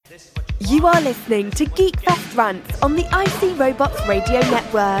You are listening to Geekfest Rants on the IC Robots Radio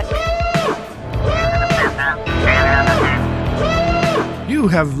Network. You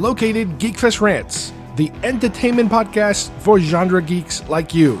have located Geekfest Rants, the entertainment podcast for genre geeks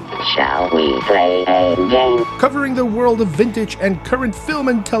like you. Shall we play a game? Covering the world of vintage and current film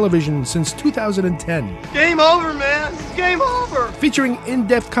and television since 2010. Game over, man! It's game over! Featuring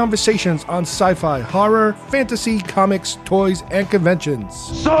in-depth conversations on sci-fi, horror, fantasy, comics, toys, and conventions.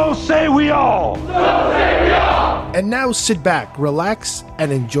 So say we all! So say we all! And now sit back, relax,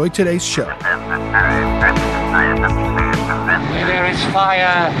 and enjoy today's show. Where there is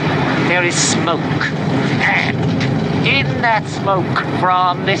fire, there is smoke. And in that smoke,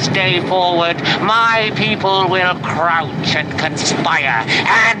 from this day forward, my people will crouch and conspire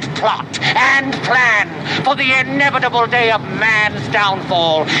and plot and plan for the inevitable day of man's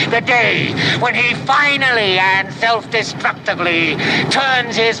downfall, the day when he finally and self-destructively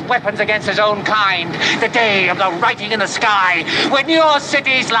turns his weapons against his own kind, the day of the writing in the sky, when your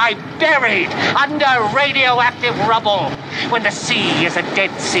cities lie buried under radioactive rubble, when the sea is a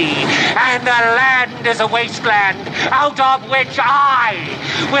dead sea and the land is a wasteland, out of which I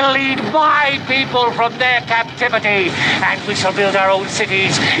will lead my people from their captivity, and we shall build our own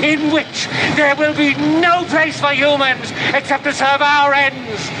cities in which there will be no place for humans except to serve our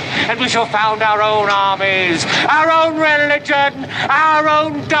ends, and we shall found our own armies, our own religion, our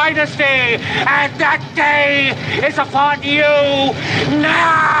own dynasty, and that day is upon you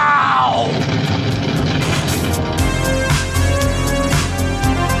now!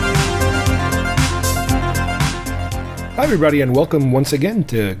 Hi everybody, and welcome once again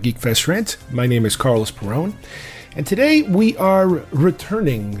to Geekfest Rant. My name is Carlos Perron, and today we are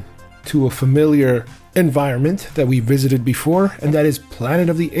returning to a familiar environment that we visited before, and that is Planet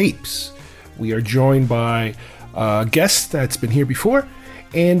of the Apes. We are joined by a guest that's been here before,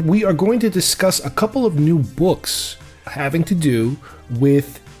 and we are going to discuss a couple of new books having to do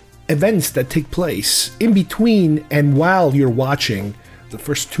with events that take place in between and while you're watching the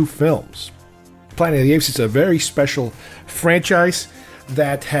first two films. Planet of the Apes is a very special franchise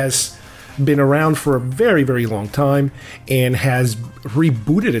that has been around for a very, very long time and has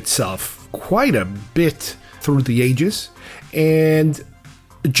rebooted itself quite a bit through the ages. And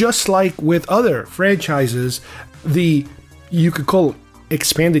just like with other franchises, you could call it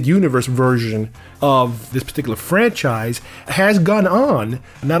expanded universe version of this particular franchise has gone on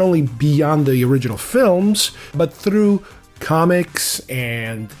not only beyond the original films, but through comics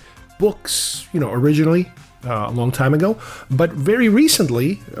and books, originally a long time ago, but very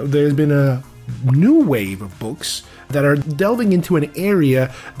recently there's been a new wave of books that are delving into an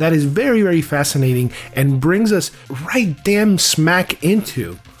area that is very, very fascinating and brings us right damn smack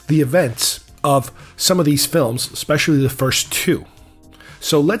into the events of some of these films, especially the first two.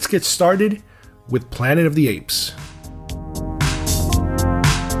 So let's get started with Planet of the Apes.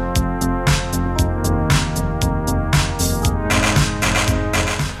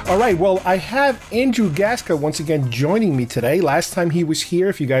 All right, well, I have Andrew Gasca once again joining me today. Last time he was here,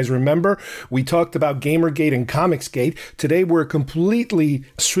 if you guys remember, we talked about Gamergate and Comicsgate. Today we're completely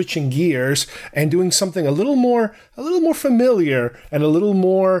switching gears and doing something a little more familiar and a little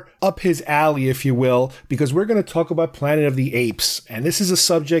more up his alley, if you will, because we're going to talk about Planet of the Apes. And this is a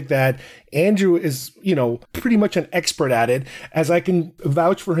subject that Andrew is, pretty much an expert at it. As I can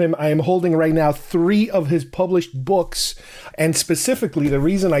vouch for him, I am holding right now 3 of his published books. And specifically, the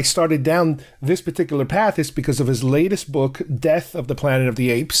reason I started down this particular path is because of his latest book, Death of the Planet of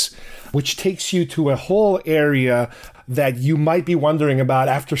the Apes, which takes you to a whole area that you might be wondering about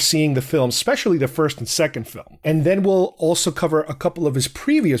after seeing the film, especially the first and second film. And then we'll also cover a couple of his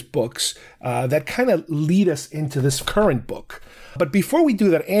previous books that kind of lead us into this current book. But before we do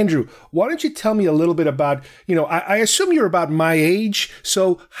that, Andrew, why don't you tell me a little bit about, I assume you're about my age,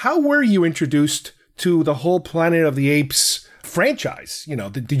 so how were you introduced to the whole Planet of the Apes franchise?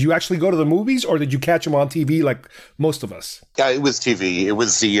 Did you actually go to the movies, or did you catch them on TV like most of us? Yeah, it was TV. It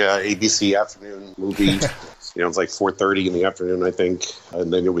was the ABC afternoon movie. It was like 4:30 in the afternoon, I think,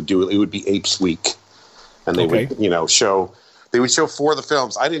 and then it would be Apes Week, and they would show 4 of the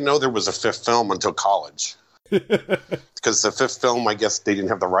films. I didn't know there was a 5th film until college. Because the 5th film, I guess they didn't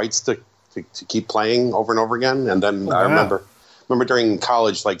have the rights to keep playing over and over again. And then I remember during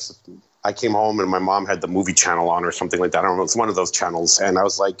college, like I came home and my mom had the movie channel on or something like that. I don't know. It's one of those channels. And I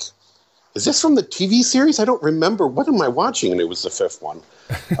was like, is this from the TV series? I don't remember. What am I watching? And it was the 5th one.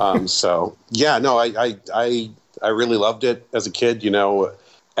 I really loved it as a kid.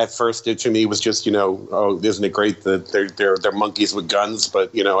 At first, it to me was just, oh, isn't it great that they're monkeys with guns?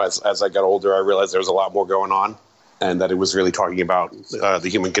 But, as I got older, I realized there was a lot more going on. and that it was really talking about the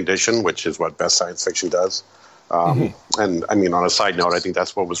human condition, which is what best science fiction does. And I mean, on a side note, I think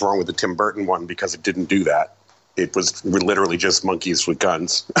that's what was wrong with the Tim Burton one, because it didn't do that. It was literally just monkeys with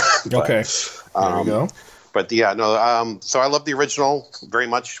guns. But, okay. There you go. But yeah, no. So I loved the original very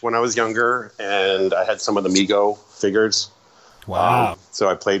much when I was younger, and I had some of the Mego figures. Wow. So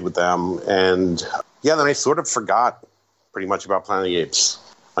I played with them, and yeah, then I sort of forgot pretty much about Planet of the Apes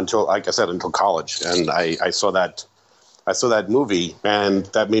until, like I said, until college, and I saw that movie, and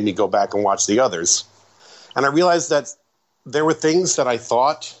that made me go back and watch the others, and I realized that there were things that I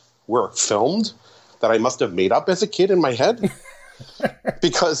thought were filmed that I must have made up as a kid in my head.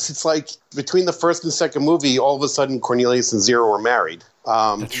 Because it's like between the first and second movie, all of a sudden Cornelius and Zero were married.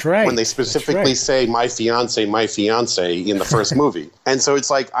 That's right. When they specifically say my fiance in the first movie. And so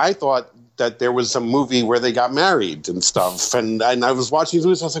it's like I thought that there was some movie where they got married and stuff. And I was watching these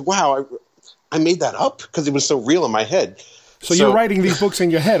movies, I was like, wow, I made that up because it was so real in my head. So you're writing these books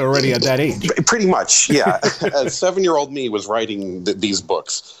in your head already at that age? Pretty much, yeah. A 7-year-old me was writing these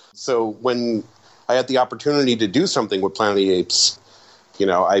books. So when I had the opportunity to do something with Planet of the Apes, you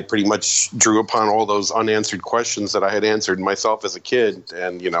know, I pretty much drew upon all those unanswered questions that I had answered myself as a kid.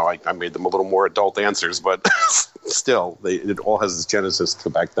 And, you know, I made them a little more adult answers, but still, it all has its genesis to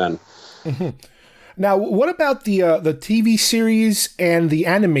back then. Mm-hmm. Now, what about the TV series and the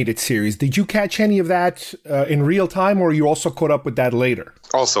animated series? Did you catch any of that in real time, or are you also caught up with that later?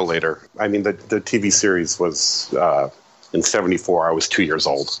 Also later. I mean, the TV series was... in 74, I was 2 years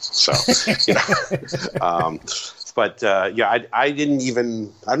old. So, you know, I don't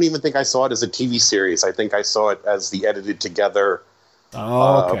even think I saw it as a TV series. I think I saw it as the edited together,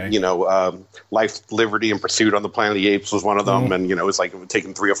 Life, Liberty, and Pursuit on the Planet of the Apes was one of them. And, you know, it was like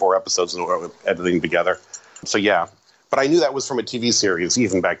taking 3 or 4 episodes and editing together. So, yeah. But I knew that was from a TV series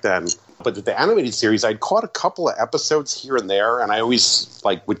even back then. But the animated series, I'd caught a couple of episodes here and there. And I always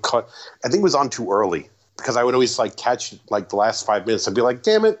would cut. I think it was on too early. Because I would always catch the last 5 minutes and be like,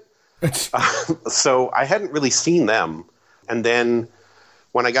 damn it. So I hadn't really seen them. And then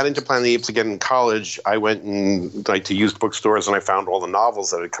when I got into Planet of the Apes again in college, I went to used bookstores and I found all the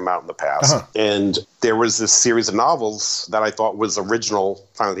novels that had come out in the past. Uh-huh. And there was this series of novels that I thought was original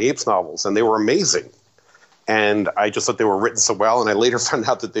Planet of the Apes novels. And they were amazing. And I just thought they were written so well. And I later found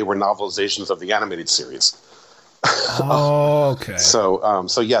out that they were novelizations of the animated series. Oh, okay.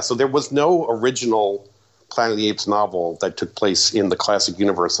 So there was no original Planet of the Apes novel that took place in the classic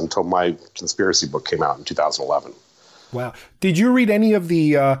universe until my conspiracy book came out in 2011. Wow. Did you read any of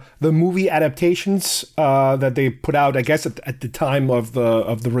the movie adaptations that they put out, I guess, at the time of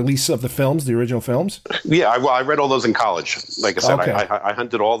the release of the films, the original films? Yeah, I read all those in college. Like I said, okay. I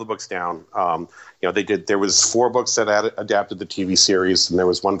hunted all the books down. There was 4 books that adapted the TV series, and there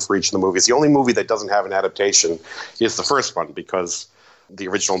was one for each of the movies. The only movie that doesn't have an adaptation is the first one, because the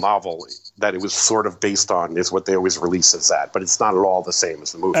original novel that it was sort of based on is what they always release as that, but it's not at all the same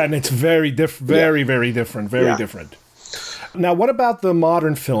as the movie. And it's very different, very different. Now, what about the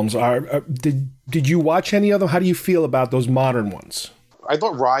modern films? Did you watch any of them? How do you feel about those modern ones? I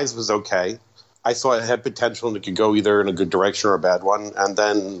thought Rise was okay. I thought it had potential and it could go either in a good direction or a bad one. And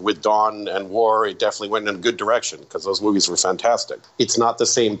then with Dawn and War, it definitely went in a good direction because those movies were fantastic. It's not the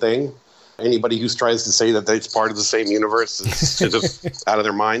same thing. Anybody who tries to say that it's part of the same universe is just out of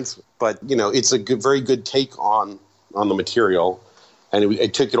their minds. But, you know, it's a very good take on the material. And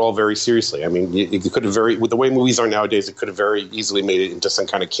it took it all very seriously. I mean, it could have with the way movies are nowadays, it could have very easily made it into some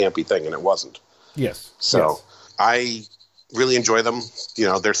kind of campy thing, and it wasn't. Yes. So yes. I really enjoy them. You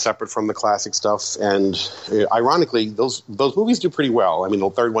know, they're separate from the classic stuff. And ironically, those movies do pretty well. I mean, the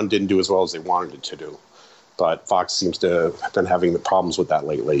third one didn't do as well as they wanted it to do. But Fox seems to have been having the problems with that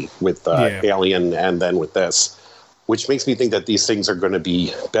lately, with Alien and then with this, which makes me think that these things are going to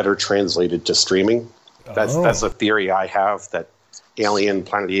be better translated to streaming. That's a theory I have, that Alien,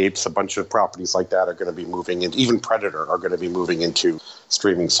 Planet of the Apes, a bunch of properties like that are going to be moving, and even Predator are going to be moving into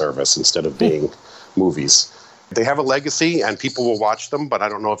streaming service instead of being movies. They have a legacy, and people will watch them, but I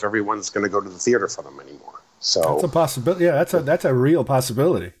don't know if everyone's going to go to the theater for them anymore. So that's a possibility. Yeah, that's a real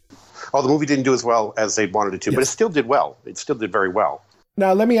possibility. Oh, the movie didn't do as well as they wanted it to, but it still did well. It still did very well.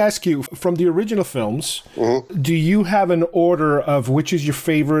 Now, let me ask you, from the original films, do you have an order of which is your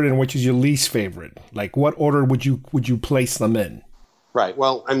favorite and which is your least favorite? Like, what order would you place them in? Right.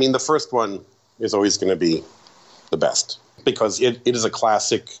 Well, I mean, the first one is always going to be the best because it is a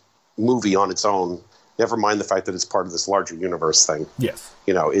classic movie on its own. Never mind the fact that it's part of this larger universe thing. Yes.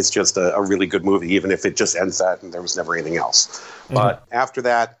 You know, it's just a really good movie, even if it just ends that and there was never anything else. Mm-hmm. But after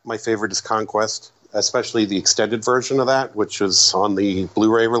that, my favorite is Conquest, especially the extended version of that, which was on the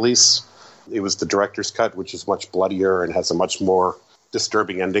Blu-ray release. It was the director's cut, which is much bloodier and has a much more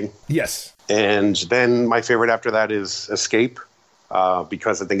disturbing ending. Yes. And then my favorite after that is Escape,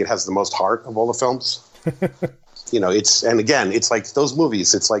 because I think it has the most heart of all the films. And again, it's like those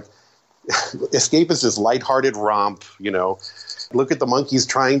movies. It's like Escape is this lighthearted romp, Look at the monkeys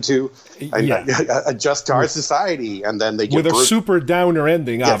trying to adjust to our society, and then they get with a super downer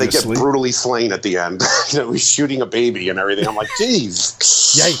ending. Yeah, obviously. They get brutally slain at the end. He's shooting a baby and everything. I'm like, geez,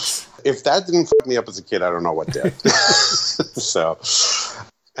 yikes! If that didn't fuck me up as a kid, I don't know what did. So,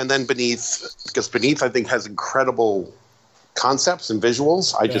 and then Beneath, because Beneath I think has incredible concepts and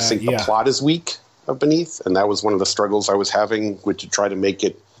visuals. I just think the plot is weak of Beneath, and that was one of the struggles I was having to try to make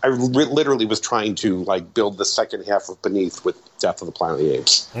it. I literally was trying to build the second half of Beneath with Death of the Planet of the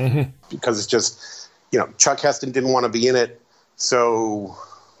Apes, because it's just, Chuck Heston didn't want to be in it, so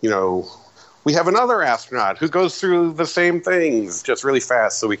we have another astronaut who goes through the same things just really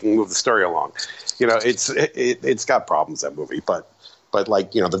fast, so we can move the story along. It's got problems, that movie, but the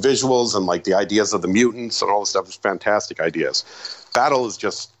visuals and the ideas of the mutants and all the stuff is fantastic ideas. Battle is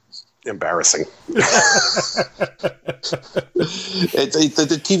just embarrassing. The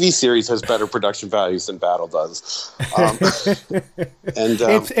TV series has better production values than Battle does, and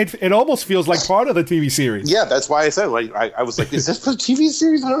it almost feels like part of the TV series. Yeah, that's why I said I was like, is this a TV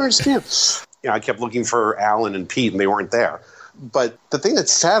series? I don't understand. I kept looking for Alan and Pete, and they weren't there. But the thing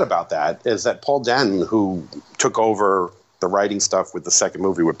that's sad about that is that Paul Denton, who took over the writing stuff with the second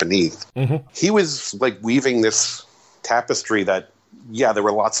movie with Beneath, he was weaving this tapestry that. Yeah, there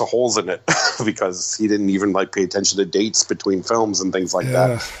were lots of holes in it because he didn't even pay attention to dates between films and things like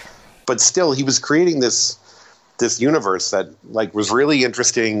that. But still, he was creating this universe that was really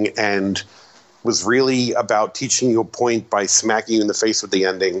interesting and was really about teaching you a point by smacking you in the face with the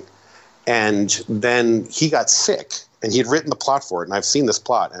ending. And then he got sick, and he had written the plot for it. And I've seen this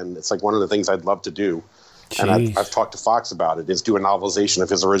plot, and it's one of the things I'd love to do. Jeez. And I've talked to Fox about it, is do a novelization of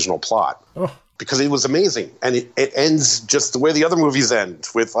his original plot. Oh. Because it was amazing. And it ends just the way the other movies end,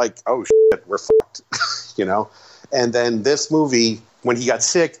 with oh shit, we're fucked, And then this movie, when he got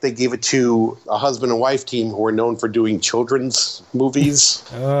sick, they gave it to a husband and wife team who are known for doing children's movies.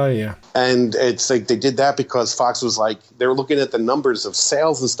 Oh, yeah. And it's they did that because Fox was they were looking at the numbers of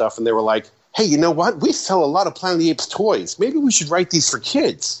sales and stuff, and they were like, hey, you know what? We sell a lot of Planet of the Apes toys. Maybe we should write these for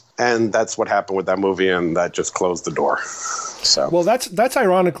kids. And that's what happened with that movie, and that just closed the door. So. Well, that's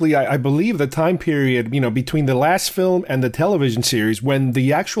ironically, I believe, the time period, between the last film and the television series when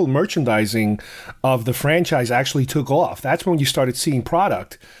the actual merchandising of the franchise actually took off. That's when you started seeing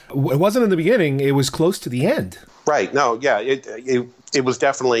product. It wasn't in the beginning. It was close to the end. Right. No, yeah. It was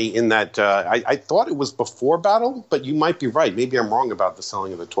definitely in that. I thought it was before Battle, but you might be right. Maybe I'm wrong about the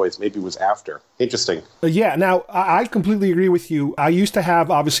selling of the toys. Maybe it was after. Interesting. Yeah. Now, I completely agree with you. I used to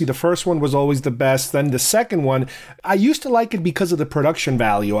have, obviously, the first one was always the best. Then the second one, I used to like it because of the production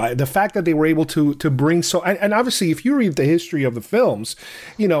value. The fact that they were able to bring so... And obviously, if you read the history of the films,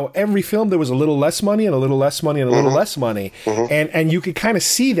 every film there was a little less money and a little less money and a little less money. And you could kind of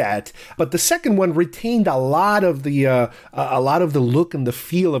see that. But the second one retained a lot of the look and the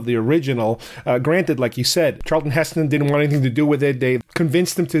feel of the original. Granted, like you said, Charlton Heston didn't want anything to do with it. They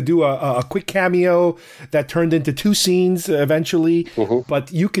convinced him to do a quick cameo that turned into 2 scenes eventually.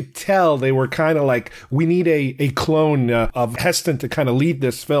 But you could tell they were kind of we need a clone of Heston to kind of lead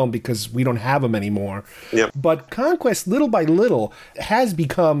this film because we don't have him anymore. Yep. But Conquest, little by little, has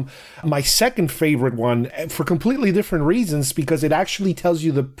become my second favorite one for completely different reasons, because it actually tells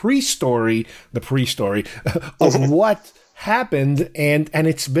you the pre-story of what happened, and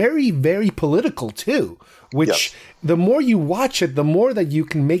it's very, very political too, which the more you watch it, the more that you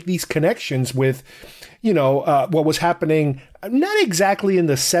can make these connections with, what was happening, not exactly in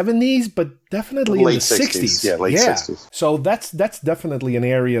the 70s, but definitely in the 60s. Yeah, late 60s. So that's definitely an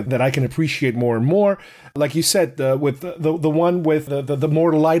area that I can appreciate more and more. Like you said, with the one with the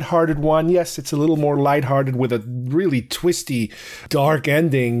more lighthearted one, yes, it's a little more lighthearted with a really twisty, dark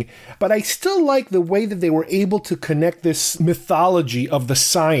ending. But I still like the way that they were able to connect this mythology of the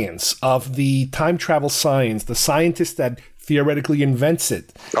science, of the time travel science, the scientist that theoretically invents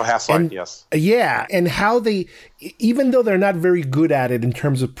it. Oh, Half-Life, yes. Yeah, and how they, even though they're not very good at it in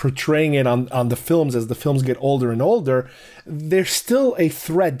terms of portraying it on the films as the films get older and older, there's still a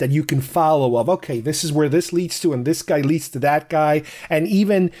thread that you can follow of, okay, this is where this leads to, and this guy leads to that guy. And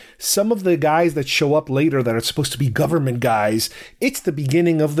even some of the guys that show up later that are supposed to be government guys, it's the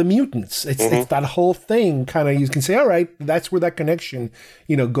beginning of the mutants. It's that whole thing kind of, you can say, all right, that's where that connection,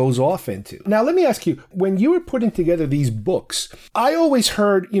 goes off into. Now, let me ask you, when you were putting together these books, I always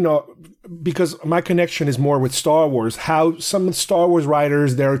heard, because my connection is more with Star Star Wars, how some Star Wars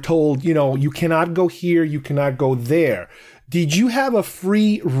writers, they're told, you cannot go here, you cannot go there. Did you have a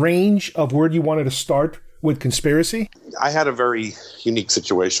free range of where you wanted to start with Conspiracy? I had a very unique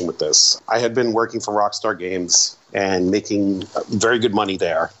situation with this. I had been working for Rockstar Games and making very good money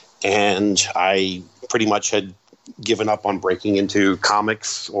there. And I pretty much had given up on breaking into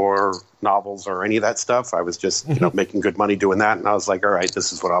comics or novels or any of that stuff. I was just, making good money doing that. And I was like, all right,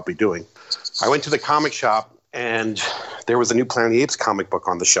 this is what I'll be doing. I went to the comic shop and there was a new Planet of the Apes comic book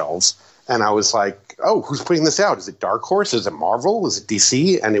on the shelves. And I was like, oh, who's putting this out? Is it Dark Horse? Is it Marvel? Is it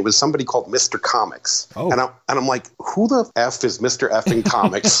DC? And it was somebody called Mr. Comics. Oh. And I'm like, who the F is Mr. Effing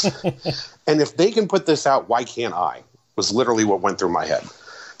Comics? And if they can put this out, why can't I? Was literally what went through my head.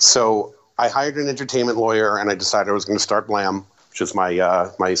 So I hired an entertainment lawyer and I decided I was going to start Blam, which is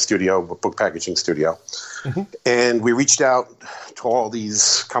my studio, book packaging studio. Mm-hmm. And we reached out to all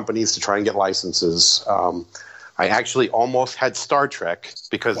these companies to try and get licenses. I actually almost had Star Trek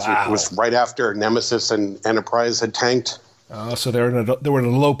because it was right after Nemesis and Enterprise had tanked. So they were at a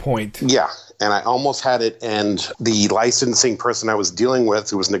low point. Yeah, and I almost had it. And the licensing person I was dealing with,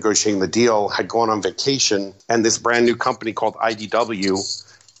 who was negotiating the deal, had gone on vacation. And this brand new company called IDW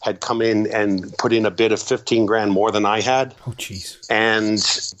had come in and put in a bid of $15,000 more than I had. Oh, jeez. And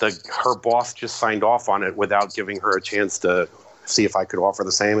her boss just signed off on it without giving her a chance to see if I could offer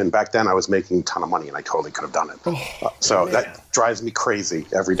the same. And back then I was making a ton of money and I totally could have done it. So that drives me crazy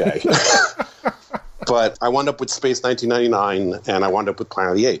every day. But I wound up with Space 1999 and I wound up with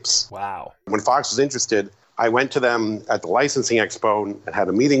Planet of the Apes. Wow. When Fox was interested, I went to them at the licensing expo and had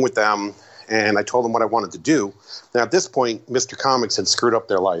a meeting with them. And I told them what I wanted to do. Now, at this point, Mr. Comics had screwed up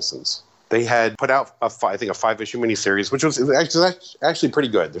their license. They had put out, a 5-issue miniseries, which was actually pretty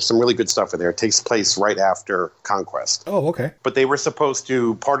good. There's some really good stuff in there. It takes place right after Conquest. Oh, okay. But they were supposed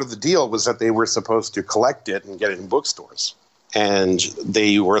to, part of the deal was that they were supposed to collect it and get it in bookstores. And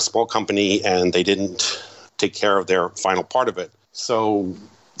they were a small company, and they didn't take care of their final part of it. So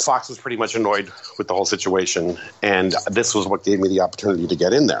Fox was pretty much annoyed with the whole situation. And this was what gave me the opportunity to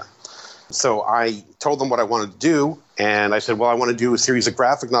get in there. So I told them what I wanted to do, and I said, well, I want to do a series of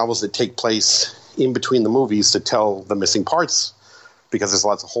graphic novels that take place in between the movies to tell the missing parts, because there's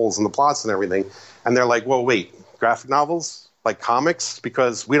lots of holes in the plots and everything. And they're like, well, wait, graphic novels? Like comics?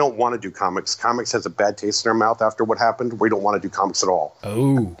 Because we don't want to do comics. Comics has a bad taste in our mouth after what happened. We don't want to do comics at all.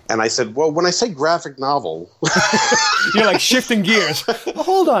 Oh. And I said, well, when I say graphic novel... You're like shifting gears. Well,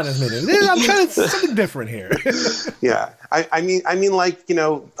 hold on a minute. I'm trying to something different here. Yeah. I mean, like,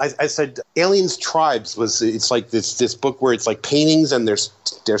 I said Aliens Tribes it's like this book where it's like paintings and there's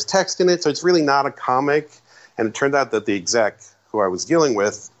text in it. So it's really not a comic. And it turned out that the exec who I was dealing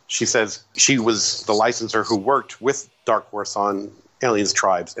with, she says she was the licensor who worked with Dark Horse on Aliens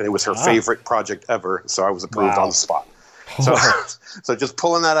Tribes, and it was her favorite project ever, so I was approved on the spot. So just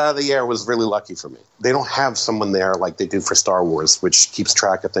pulling that out of the air was really lucky for me. They don't have someone there like they do for Star Wars, which keeps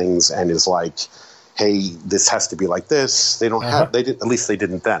track of things and is like, hey, this has to be like this. They don't have, they didn't, at least they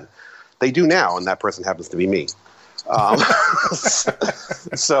didn't then. They do now, and that person happens to be me.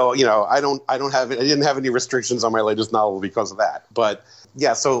 So, I didn't have any restrictions on my latest novel because of that. But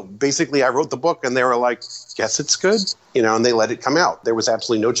yeah, so basically I wrote the book and they were like, guess it's good, and they let it come out. There was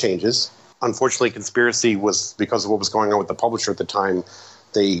absolutely no changes. Unfortunately, Conspiracy was, because of what was going on with the publisher at the time,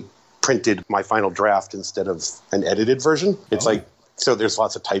 they printed my final draft instead of an edited version. It's so there's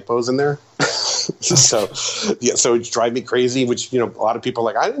lots of typos in there. So it's driving me crazy, which, a lot of people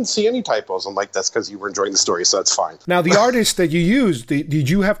are like, I didn't see any typos. I'm like, that's because you were enjoying the story, so that's fine. Now, the artists that you used, did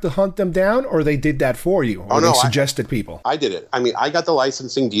you have to hunt them down, or they did that for you? Or they suggested people? I did it. I mean, I got the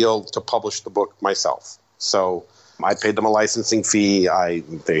licensing deal to publish the book myself. So I paid them a licensing fee.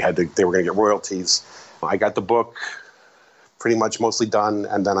 They were going to get royalties. I got the book pretty much mostly done,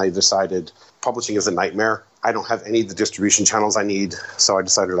 and then I decided publishing is a nightmare. I don't have any of the distribution channels I need, so I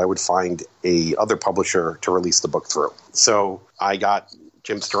decided I would find a other publisher to release the book through. So I got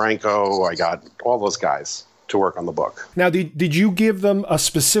Jim Steranko, I got all those guys to work on the book. Now, did you give them a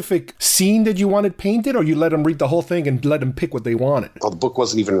specific scene that you wanted painted, or you let them read the whole thing and let them pick what they wanted? Well, the book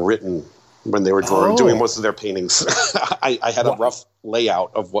wasn't even written when they were doing most of their paintings. I had a rough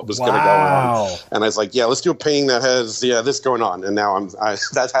layout of what was going to go on. And I was like, yeah, let's do a painting that has this going on. And now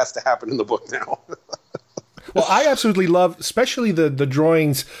that has to happen in the book now. Well, I absolutely love, especially the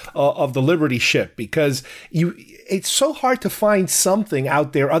drawings of the Liberty ship, because it's so hard to find something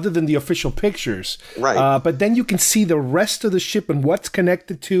out there other than the official pictures. Right. But then you can see the rest of the ship and what's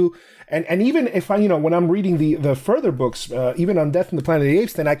connected to. And even if when I'm reading the further books, even on Death and the Planet of the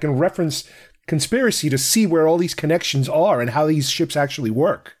Apes, then I can reference Conspiracy to see where all these connections are and how these ships actually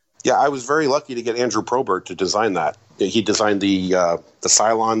work. Yeah, I was very lucky to get Andrew Probert to design that. He designed the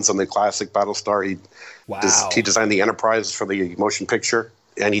Cylons on the classic Battlestar. He designed the Enterprise for the motion picture,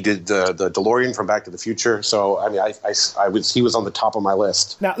 and he did the DeLorean from Back to the Future. So I mean, he was on the top of my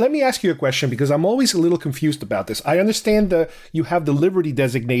list. Now let me ask you a question, because I'm always a little confused about this. I understand you have the Liberty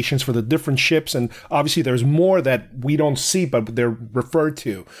designations for the different ships, and obviously there's more that we don't see, but they're referred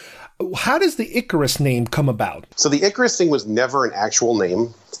to. How does the Icarus name come about? So the Icarus thing was never an actual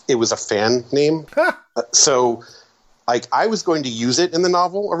name. It was a fan name. So I was going to use it in the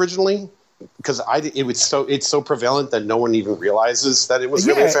novel originally, because it's so prevalent that no one even realizes that it was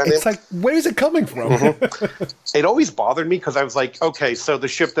really a fan name. It's like, where is it coming from? Mm-hmm. It always bothered me, because I was like, okay, so the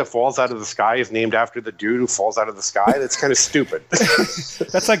ship that falls out of the sky is named after the dude who falls out of the sky? That's kind of stupid.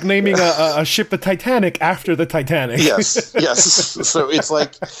 That's like naming a ship the Titanic after the Titanic. Yes. So it's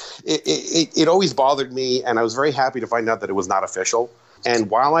like, it always bothered me, and I was very happy to find out that it was not official.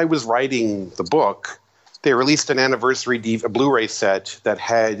 And while I was writing the book, they released an anniversary Blu-ray set that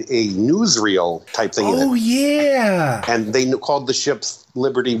had a newsreel type thing in it. Oh, yeah. And they called the ships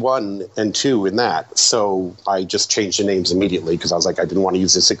Liberty 1 and 2 in that. So I just changed the names immediately, because I was like, I didn't want to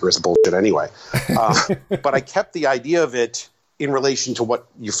use this Icarus bullshit anyway. But I kept the idea of it in relation to what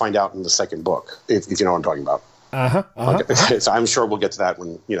you find out in the second book, if you know what I'm talking about. Okay. So I'm sure we'll get to that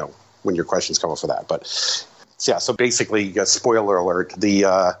when your questions come up for that. But yeah, so basically, spoiler alert,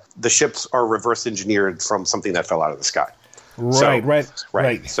 the ships are reverse engineered from something that fell out of the sky.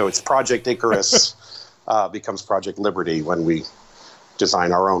 Right. So it's Project Icarus becomes Project Liberty when we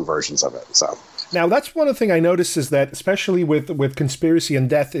design our own versions of it. So now that's one of the things I noticed, is that especially with Conspiracy and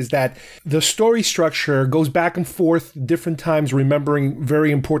Death, is that the story structure goes back and forth different times, remembering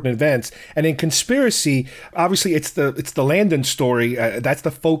very important events. And in Conspiracy, obviously it's the Landon story. That's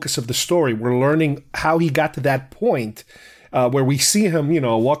the focus of the story. We're learning how he got to that point. Where we see him,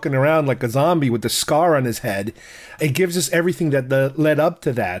 walking around like a zombie with the scar on his head. It gives us everything that led up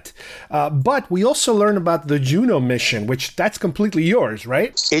to that. But we also learn about the Juno mission, which that's completely yours,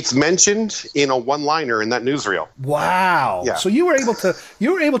 right? It's mentioned in a one-liner in that newsreel. Wow. Yeah. So you were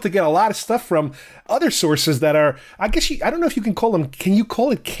able to get a lot of stuff from other sources that are, I guess, I don't know if you can call them, can you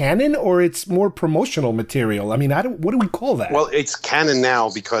call it canon, or it's more promotional material? I mean, what do we call that? Well, it's canon now,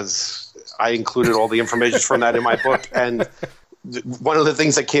 because I included all the information from that in my book. And one of the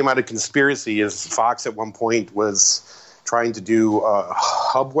things that came out of Conspiracy is Fox at one point was trying to do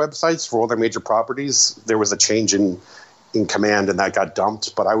hub websites for all their major properties. There was a change in command, and that got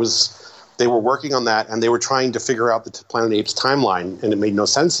dumped. But they were working on that, and they were trying to figure out the Planet of the Apes timeline, and it made no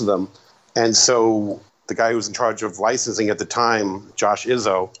sense to them. And so the guy who was in charge of licensing at the time, Josh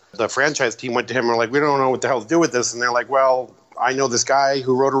Izzo, the franchise team went to him and were like, we don't know what the hell to do with this. And they're like, well, I know this guy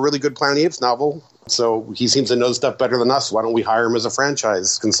who wrote a really good Planet of the Apes novel, so he seems to know stuff better than us. Why don't we hire him as a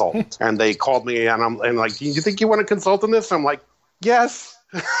franchise consultant? And they called me, and I'm like, do you think you want to consult on this? I'm like, yes.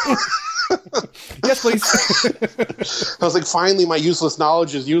 Yes, please. I was like, finally, my useless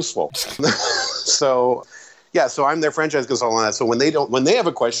knowledge is useful. So I'm their franchise consultant on that. So when they have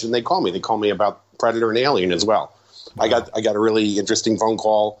a question, they call me. They call me about Predator and Alien as well. Wow. I got a really interesting phone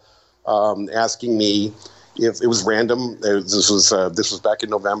call asking me if it was random. This was back in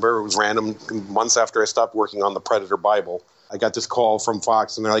November. It was random, months after I stopped working on the Predator Bible. I got this call from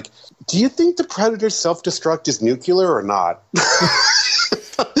Fox, and they're like, do you think the Predator's self-destruct is nuclear or not?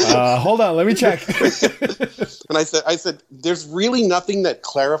 Hold on, let me check. And I said, there's really nothing that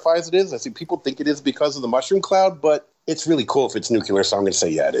clarifies it is. I said, people think it is because of the mushroom cloud, but it's really cool if it's nuclear, so I'm going to say,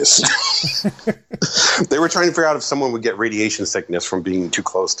 yeah, it is. They were trying to figure out if someone would get radiation sickness from being too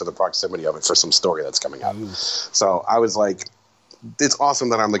close to the proximity of it for some story that's coming out. So I was like, it's awesome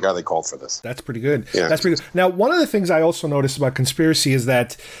that I'm the guy they called for this. That's pretty good. Yeah. That's pretty good. Now, one of the things I also noticed about Conspiracy is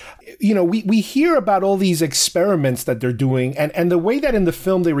that, we hear about all these experiments that they're doing, and the way that in the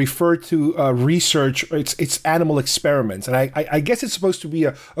film they refer to research, it's animal experiments. And I guess it's supposed to be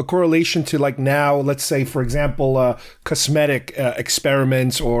a correlation to, like, now, let's say, for example, cosmetic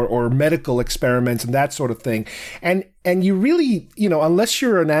experiments or medical experiments and that sort of thing. And you really, unless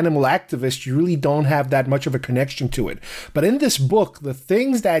you're an animal activist, you really don't have that much of a connection to it. But in this book, the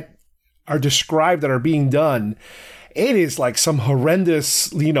things that are described that are being done, it is like some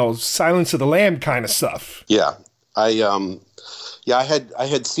horrendous, Silence of the Lamb kind of stuff. Yeah. I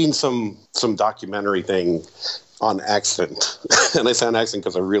had seen some documentary thing on accident. And I say on accident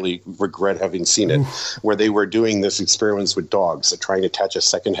because I really regret having seen it, where they were doing this experiments with dogs, trying to attach a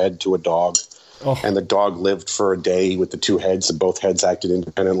second head to a dog. Oh. And the dog lived for a day with the two heads, and both heads acted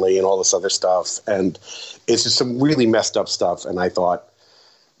independently and all this other stuff. And it's just some really messed up stuff. And I thought,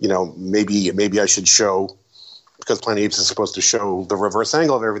 maybe I should show because Planet of the Apes is supposed to show the reverse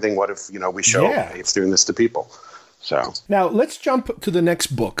angle of everything. What if, we show apes doing this to people? So now let's jump to the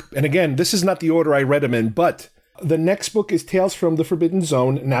next book. And again, this is not the order I read them in, but the next book is Tales from the Forbidden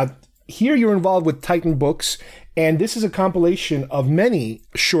Zone. Now, here you're involved with Titan Books, and this is a compilation of many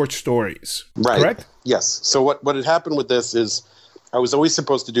short stories, correct? Yes. So what had happened with this is I was always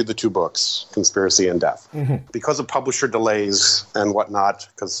supposed to do the 2 books, Conspiracy and Death. Mm-hmm. Because of publisher delays and whatnot,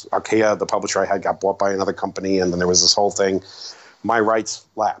 because Archaea, the publisher I had, got bought by another company, and then there was this whole thing, my rights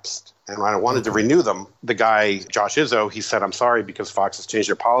lapsed. And when I wanted to renew them, the guy, Josh Izzo, he said, I'm sorry, because Fox has changed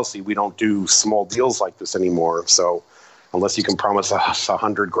their policy. We don't do small deals like this anymore. So unless you can promise us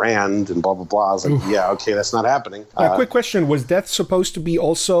 $100,000 and blah, blah, blah. I was like, yeah, okay, that's not happening. Quick question. Was Death supposed to be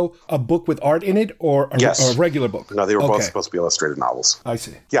also a book with art in it or a regular book? No, they were both supposed to be illustrated novels. I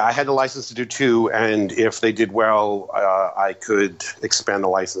see. Yeah, I had the license to do 2, and if they did well, I could expand the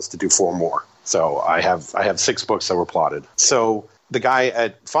license to do 4 more. So I have 6 books that were plotted. So the guy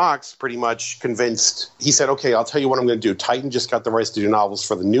at Fox pretty much convinced, he said, okay, I'll tell you what I'm going to do. Titan just got the rights to do novels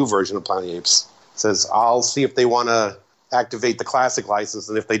for the new version of Planet of the Apes. Says, I'll see if they want to activate the classic license,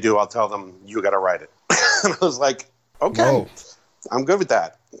 and if they do, I'll tell them, you got to write it. And I was like, okay, I'm good with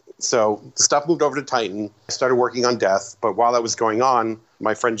that. So the stuff moved over to Titan. I started working on Death, but while that was going on,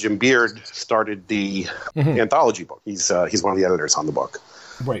 my friend Jim Beard started the anthology book. He's one of the editors on the book.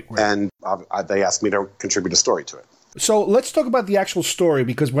 Right. And they asked me to contribute a story to it. So let's talk about the actual story,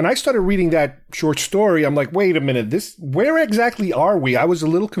 because when I started reading that short story, I'm like, wait a minute, where exactly are we? I was a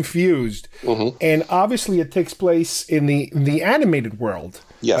little confused. Mm-hmm. And obviously it takes place in the animated world.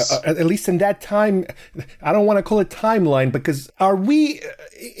 Yes. At least in that time, I don't want to call it timeline, because are we,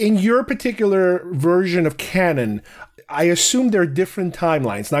 in your particular version of canon, I assume there are different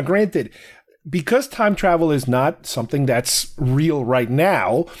timelines. Now, granted, because time travel is not something that's real right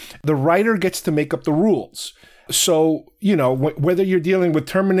now, the writer gets to make up the rules. So, whether you're dealing with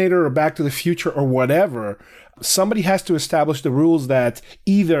Terminator or Back to the Future or whatever, somebody has to establish the rules that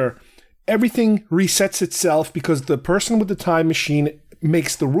either everything resets itself because the person with the time machine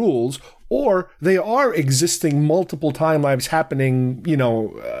makes the rules, or they are existing multiple timelines happening,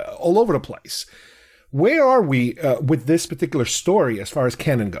 all over the place. Where are we with this particular story as far as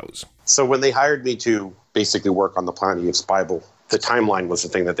canon goes? So when they hired me to basically work on the Planet of the Apes Bible, the timeline was the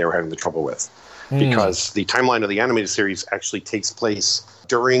thing that they were having the trouble with. Because the timeline of the animated series actually takes place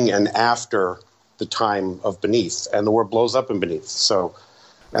during and after the time of Beneath, and the world blows up in Beneath. So,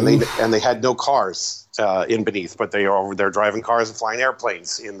 and they had no cars in Beneath, but they're driving cars and flying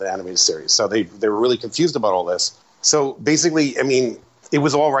airplanes in the animated series. So they were really confused about all this. So basically, I mean, it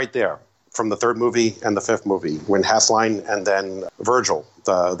was all right there from the 3rd movie and the 5th movie when Hasline and then Virgil,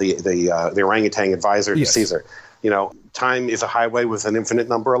 the orangutan advisor to Caesar. Time is a highway with an infinite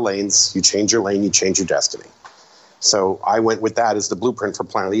number of lanes. You change your lane, you change your destiny. So I went with that as the blueprint for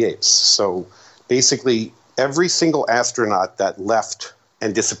Planet of the Apes. So basically, every single astronaut that left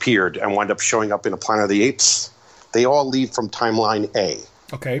and disappeared and wound up showing up in a Planet of the Apes, they all leave from timeline A.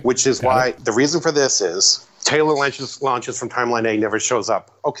 Okay. Which is why the reason for this is Taylor launches from timeline A, never shows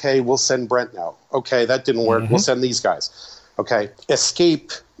up. Okay, we'll send Brent now. Okay, that didn't work. We'll send these guys. Okay.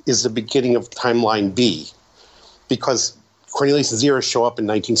 Escape is the beginning of timeline B, because Cornelius and Zira show up in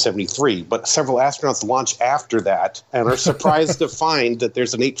 1973, but several astronauts launch after that and are surprised to find that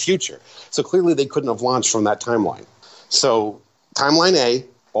there's an ape future. So clearly they couldn't have launched from that timeline. So timeline A,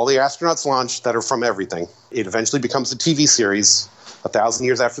 all the astronauts launch that are from everything. It eventually becomes a TV series. 1,000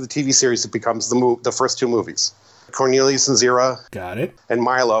 years after the TV series, it becomes the first 2 movies. Cornelius and Zira and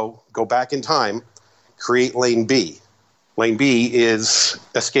Milo go back in time, create Lane B. Lane B is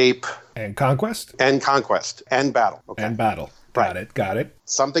escape. And conquest? And conquest. And battle. Okay. And battle. Got it.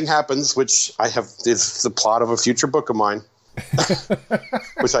 Something happens, which is the plot of a future book of mine,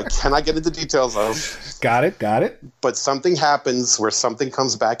 which I cannot get into details of. Got it. But something happens where something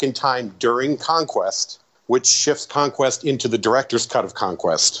comes back in time during Conquest, which shifts Conquest into the director's cut of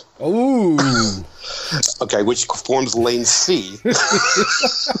Conquest. Ooh. Okay, which forms Lane C.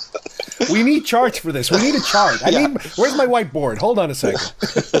 We need charts for this. We need a chart. Where's my whiteboard? Hold on a second.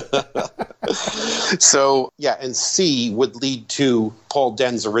 So, and C would lead to Paul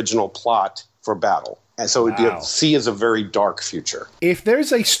Denn's original plot for Battle. And so it would be C is a very dark future. If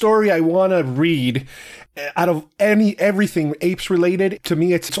there's a story I want to read out of everything apes related, to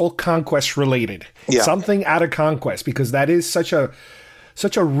me it's all Conquest related. Yeah. Something out of Conquest, because that is such a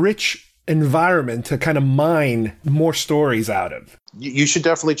rich environment to kind of mine more stories out of. You should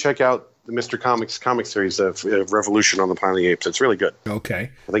definitely check out the Mr. Comics comic series of Revolution on the Planet of the Apes. It's really good.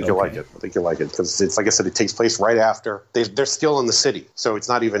 Okay. I think you'll like it. Because it's, like I said, it takes place right after. They're still in the city. So it's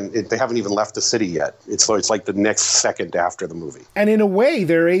not even, they haven't even left the city yet. It's like the next second after the movie. And in a way,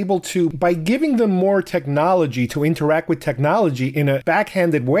 they're able to, by giving them more technology to interact with technology in a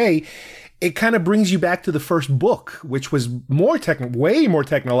backhanded way, it kind of brings you back to the first book, which was way more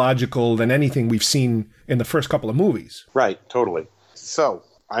technological than anything we've seen in the first couple of movies. Right, totally. So,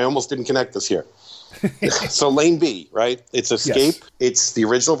 I almost didn't connect this here. So, Lane B, right? It's Escape. Yes. It's the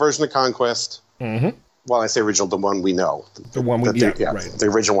original version of Conquest. Mm-hmm. Well, I say original, the one we know. The one we know, right. The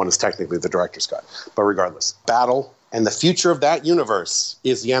original one is technically the director's cut. But regardless, Battle and the future of that universe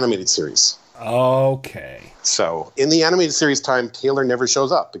is the animated series. Okay. So, in the animated series time, Taylor never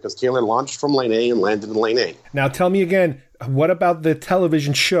shows up because Taylor launched from Lane A and landed in Lane A. Now, tell me again, what about the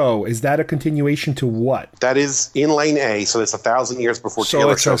television show? Is that a continuation to what? That is in Lane A, so it's 1,000 years before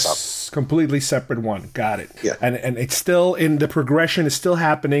Taylor shows up. So it's a completely separate one. Got it. Yeah. And it's still in the progression is still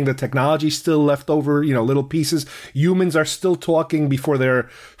happening. The technology's still left over, little pieces. Humans are still talking before they're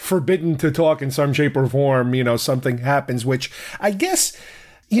forbidden to talk in some shape or form. Something happens, which I guess...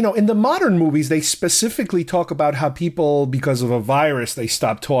 in the modern movies, they specifically talk about how people, because of a virus, they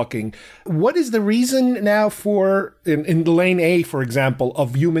stop talking. What is the reason now for, in Lane A, for example,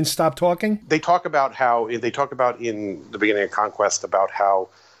 of humans stop talking? They talk about in the beginning of Conquest about how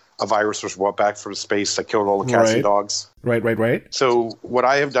a virus was brought back from space that killed all the cats and dogs. Right. So what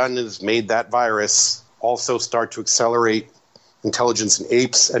I have done is made that virus also start to accelerate intelligence in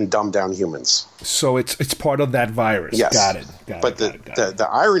apes and dumb down humans. So it's part of that virus. Yes. Got it. But the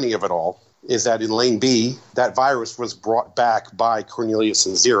irony of it all is that in Lane B, that virus was brought back by Cornelius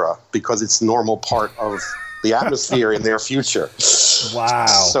and Zira because it's a normal part of the atmosphere in their future. Wow.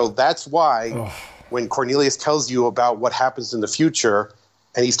 So that's why when Cornelius tells you about what happens in the future,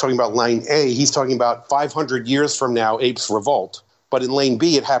 and he's talking about Lane A, he's talking about 500 years from now, apes revolt. But in Lane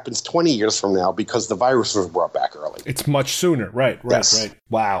B, it happens 20 years from now because the virus was brought back early. It's much sooner. Right. Yes.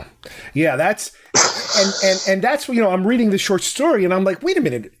 Wow. Yeah, that's... And that's, I'm reading the short story, and I'm like, wait a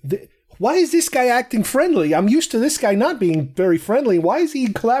minute. Why is this guy acting friendly? I'm used to this guy not being very friendly. Why is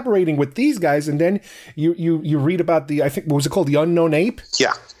he collaborating with these guys? And then you read about the, I think, what was it called? The Unknown Ape?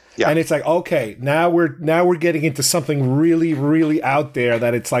 Yeah. Yeah. And it's like, okay, now we're getting into something really, really out there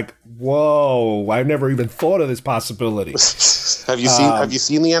that it's like, whoa, I've never even thought of this possibility. Have you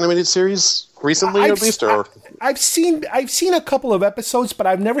seen the animated series recently, at least? Or I've seen a couple of episodes, but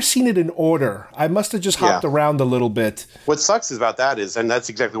I've never seen it in order. I must have just hopped around a little bit. What sucks about that is, and that's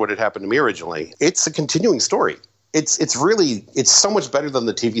exactly what had happened to me originally, it's a continuing story. It's so much better than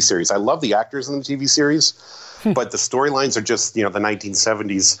the TV series. I love the actors in the TV series. But the storylines are just, the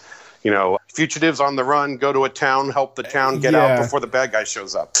 1970s, fugitives on the run, go to a town, help the town get out before the bad guy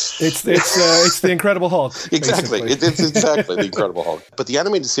shows up. It's the Incredible Hulk. Exactly. It's exactly the Incredible Hulk. But the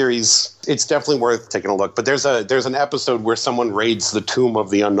animated series, it's definitely worth taking a look. But there's an episode where someone raids the tomb of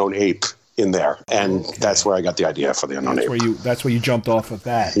the unknown ape in there. And that's where I got the idea for the unknown ape. That's where you jumped off of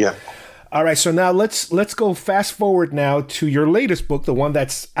that. Yeah. All right, so now let's go fast forward now to your latest book, the one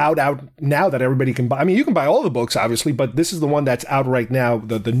that's out now that everybody can buy. I mean, you can buy all the books, obviously, but this is the one that's out right now,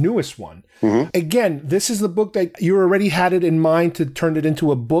 the newest one. Mm-hmm. Again, this is the book that you already had it in mind to turn it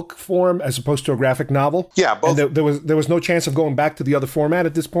into a book form as opposed to a graphic novel? Yeah, both. And there was no chance of going back to the other format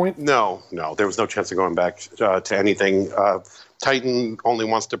at this point? No, there was no chance of going back to anything. Titan only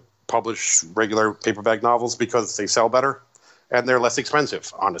wants to publish regular paperback novels because they sell better. And they're less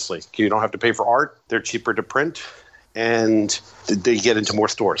expensive, honestly. You don't have to pay for art. They're cheaper to print. And they get into more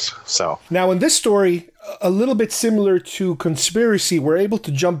stores. So now in this story, a little bit similar to Conspiracy, we're able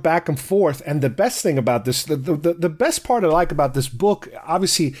to jump back and forth. And the best thing about this, the best part I like about this book,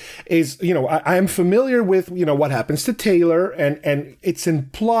 obviously, is, I am familiar with, what happens to Taylor. And it's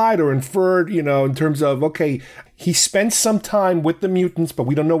implied or inferred, in terms of, okay, he spends some time with the mutants, but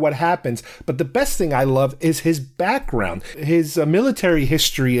we don't know what happens. But the best thing I love is his background, his military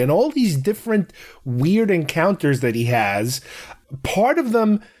history, and all these different weird encounters that he has. Part of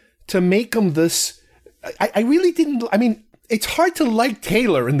them to make him this... I really didn't... I mean, it's hard to like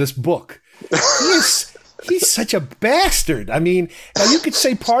Taylor in this book. He's such a bastard. I mean, now you could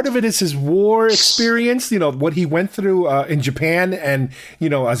say part of it is his war experience, what he went through in Japan and,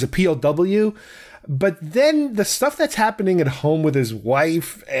 as a POW. But then the stuff that's happening at home with his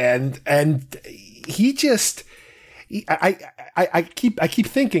wife and he just... I keep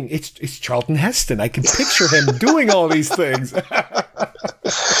thinking it's Charlton Heston. I can picture him doing all these things.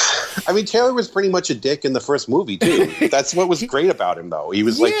 I mean, Taylor was pretty much a dick in the first movie, too. That's what was great about him, though. He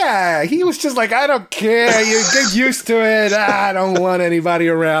was like... Yeah, he was just like, I don't care. You get used to it. I don't want anybody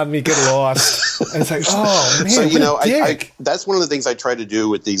around me. Get lost. And it's like, oh, man, so, you know, I that's one of the things I try to do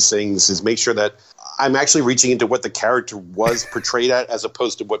with these things is make sure that I'm actually reaching into what the character was portrayed at as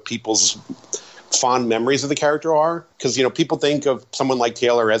opposed to what people's fond memories of the character are. Because, you know, people think of someone like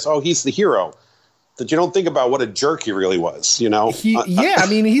Taylor as, oh, he's the hero. That you don't think about what a jerk he really was, you know? I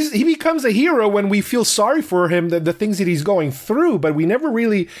mean, he becomes a hero when we feel sorry for him, the things that he's going through, but we never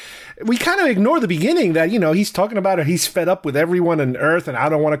really... We kind of ignore the beginning that, you know, he's talking about it. He's fed up with everyone on Earth, and I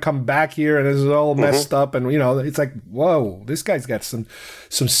don't want to come back here, and this is all messed up. And, you know, it's like, whoa, this guy's got some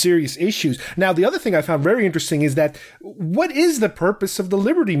serious issues. Now, the other thing I found very interesting is that what is the purpose of the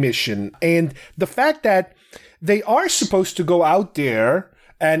Liberty mission? And the fact that they are supposed to go out there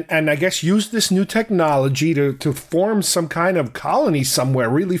and I guess use this new technology to form some kind of colony somewhere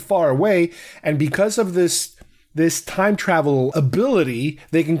really far away. And because of this time travel ability,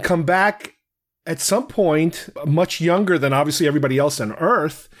 they can come back at some point much younger than obviously everybody else on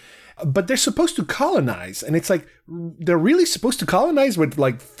Earth, but they're supposed to colonize. And it's like, they're really supposed to colonize with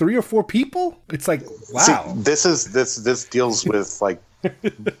like 3 or 4 people? It's like, wow. See, this deals with like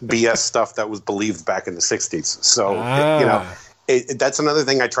BS stuff that was believed back in the 60s. So, you know, that's another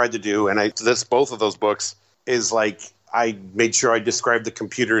thing I tried to do. And both of those books is like, I made sure I described the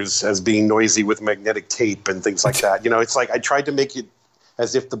computers as being noisy with magnetic tape and things like that. You know, it's like I tried to make it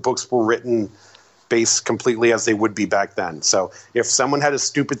as if the books were written based completely as they would be back then. So if someone had a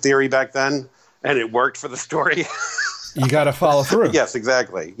stupid theory back then and it worked for the story, you got to follow through. Yes,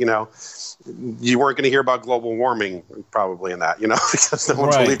 exactly. You know, you weren't going to hear about global warming probably in that, you know, because no one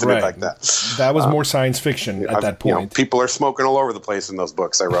believed in it back then. That was more science fiction at that point. You know, people are smoking all over the place in those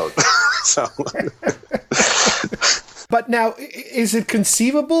books I wrote. So... But now, is it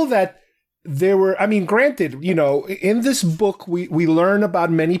conceivable that there were, I mean, granted, you know, in this book, we learn about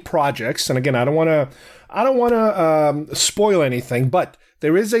many projects. And again, I don't want to spoil anything, but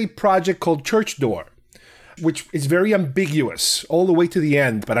there is a project called Church Door, which is very ambiguous all the way to the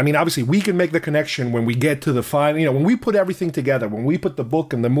end. But I mean, obviously, we can make the connection when we get to the final, you know, when we put everything together, when we put the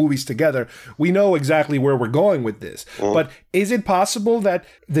book and the movies together, we know exactly where we're going with this. But is it possible that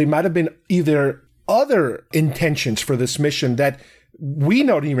there might have been either other intentions for this mission that we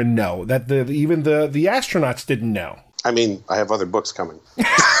don't even know, that even the astronauts didn't know? I mean, I have other books coming.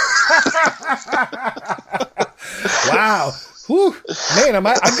 Wow. Whew. Man,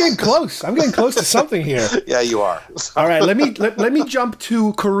 I'm getting close. I'm getting close to something here. Yeah, you are. All right, let me jump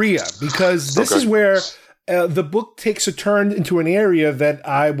to Korea, because this is where the book takes a turn into an area that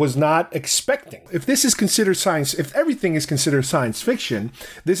I was not expecting. If this is considered if everything is considered science fiction,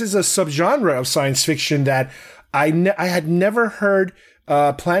 this is a subgenre of science fiction that I had never heard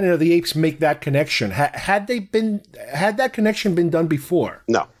Planet of the Apes make that connection. Had that connection been done before?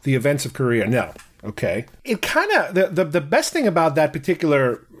 No. The events of Korea? No. Okay. It kind of, the best thing about that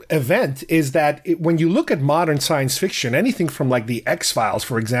particular event is that when you look at modern science fiction, anything from like the X-Files,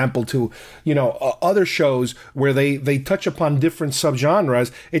 for example, to, you know, other shows where they touch upon different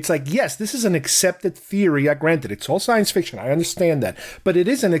subgenres, it's like, yes, this is an accepted theory. Granted, it's all science fiction. I understand that. But it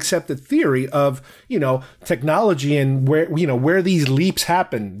is an accepted theory of, you know, technology and where these leaps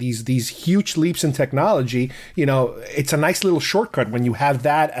happen, these huge leaps in technology. You know, it's a nice little shortcut when you have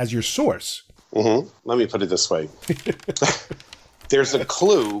that as your source. Mm-hmm. Let me put it this way. There's a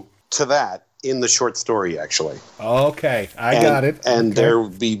clue to that in the short story, actually. Okay, I got it. And there will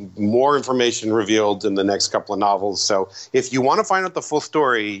be more information revealed in the next couple of novels. So if you want to find out the full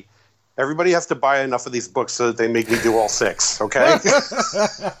story, everybody has to buy enough of these books so that they make me do all 6, okay?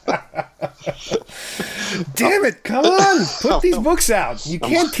 Damn it, come on. Put these books out. You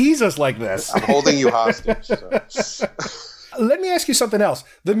can't tease us like this. I'm holding you hostage. So. Let me ask you something else.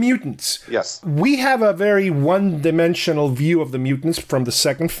 The mutants. Yes. We have a very one-dimensional view of the mutants from the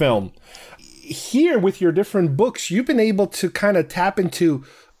second film. Here, with your different books, you've been able to kind of tap into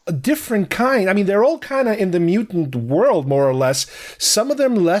a different kind. I mean, they're all kind of in the mutant world, more or less. Some of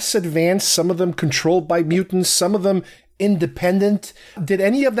them less advanced, some of them controlled by mutants, some of them independent. Did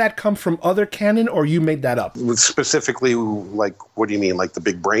any of that come from other canon, or you made that up? Specifically, like, what do you mean? Like the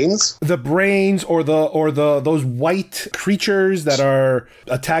big brains? The brains, or those white creatures that are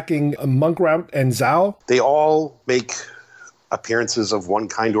attacking Monkraut and Zao? They all make appearances of one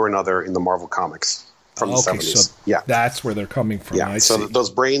kind or another in the Marvel comics from the 70s. So yeah, that's where they're coming from. Yeah, so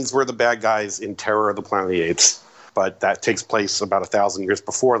those brains were the bad guys in Terror of the Planet of the Apes, but that takes place about 1,000 years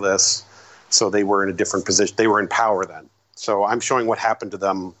before this. So they were in a different position. They were in power then. So I'm showing what happened to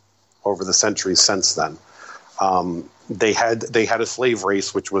them over the centuries since then. they had a slave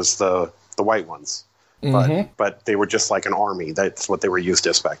race, which was the white ones. But they were just like an army. That's what they were used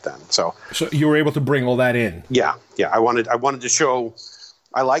as back then. So you were able to bring all that in. Yeah. I wanted to show.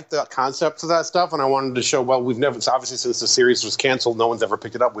 I like the concept of that stuff, and I wanted to show. Well, we've never. Obviously, since the series was canceled, no one's ever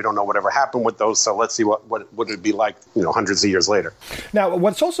picked it up. We don't know whatever happened with those. So let's see what it'd be like, hundreds of years later. Now,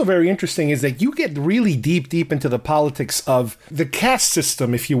 what's also very interesting is that you get really deep into the politics of the caste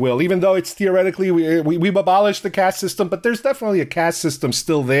system, if you will. Even though it's theoretically we've abolished the caste system, but there's definitely a caste system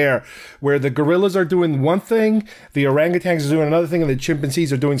still there, where the gorillas are doing one thing, the orangutans are doing another thing, and the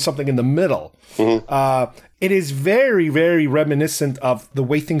chimpanzees are doing something in the middle. It is very, very reminiscent of the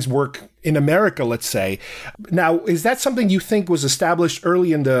way things work in America, let's say. Now, is that something you think was established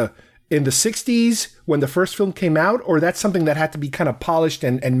early in the 60s when the first film came out, or that's something that had to be kind of polished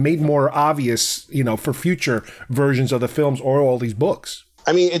and made more obvious, for future versions of the films or all these books?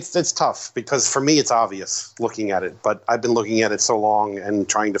 I mean, it's tough because for me it's obvious looking at it, but I've been looking at it so long and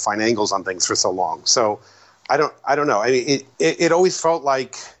trying to find angles on things for so long. So I don't know. I mean, it always felt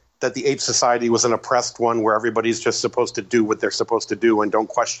like that the ape society was an oppressed one where everybody's just supposed to do what they're supposed to do and don't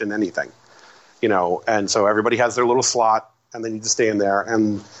question anything, and so everybody has their little slot and they need to stay in there.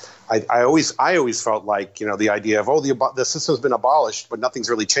 And I always felt like, the idea of, the system's been abolished, but nothing's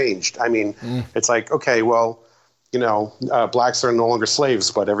really changed. I mean, It's like, okay, well, blacks are no longer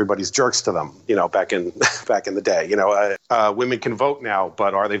slaves, but everybody's jerks to them, back in the day. Women can vote now,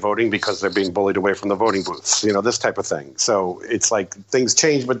 but are they voting because they're being bullied away from the voting booths? This type of thing. So it's like things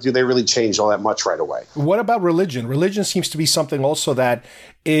change, but do they really change all that much right away? What about religion? Religion seems to be something also that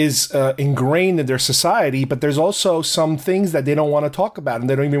is ingrained in their society, but there's also some things that they don't want to talk about and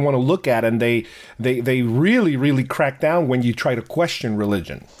they don't even want to look at, and they really, really crack down when you try to question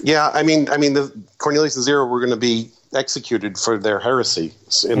religion. Yeah, I mean, the Cornelius and Zero were going to be executed for their heresy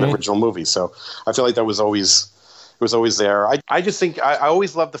in the original movie, so I feel like that was always there. I just think I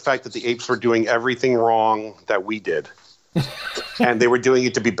always loved the fact that the apes were doing everything wrong that we did. And they were doing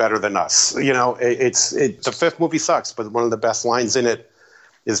it to be better than us. The fifth movie sucks, but one of the best lines in it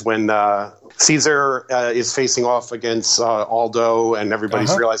is when Caesar is facing off against Aldo, and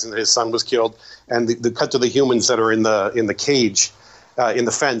everybody's realizing that his son was killed, and the cut to the humans that are in the cage, in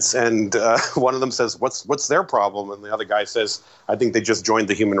the fence, and one of them says, "What's their problem?" And the other guy says, "I think they just joined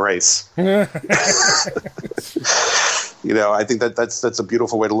the human race." I think that's a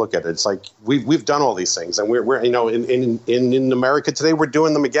beautiful way to look at it. It's like we've done all these things, and we're in America today we're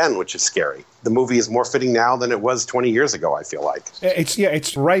doing them again, which is scary. The movie is more fitting now than it was 20 years ago, I feel like.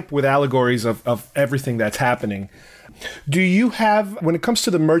 It's ripe with allegories of everything that's happening. Do you have, when it comes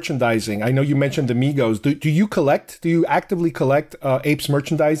to the merchandising, I know you mentioned the Migos, do you actively collect Apes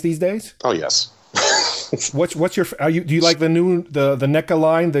merchandise these days? Oh, yes. What's your? Do you like the new the NECA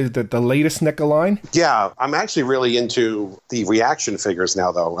line, the latest NECA line? Yeah, I'm actually really into the reaction figures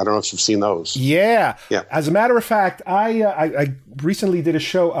now, though. I don't know if you've seen those. Yeah. As a matter of fact, I recently did a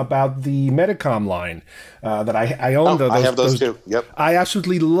show about the Medicom line that I own. I have those too. Yep. I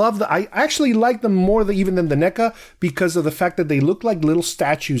absolutely love them. I actually like them more even than the NECA because of the fact that they look like little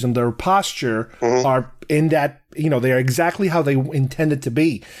statues and their posture are in that. They're exactly how they intended to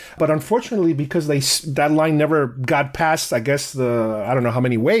be. But unfortunately, because that line never got past, I guess, I don't know how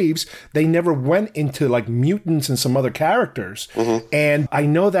many waves, they never went into like mutants and some other characters. And I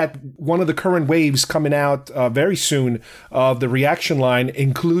know that one of the current waves coming out very soon of the reaction line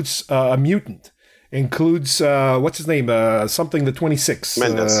includes a mutant. Includes, what's his name? Something the 26.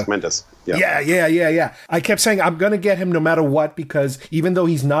 Mendes. Yeah. I kept saying I'm going to get him no matter what, because even though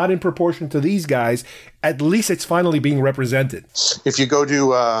he's not in proportion to these guys, at least it's finally being represented. If you go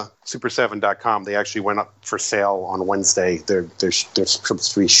to super7.com, they actually went up for sale on Wednesday. They're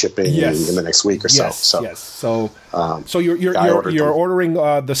supposed to be shipping in the next week or so. So you're ordering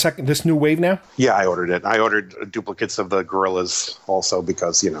this new wave now? Yeah, I ordered it. I ordered duplicates of the gorillas also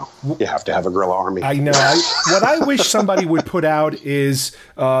because you have to have a gorilla army. I know. What I wish somebody would put out is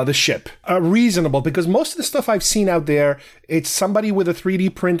the ship, reasonable, because most of the stuff I've seen out there, it's somebody with a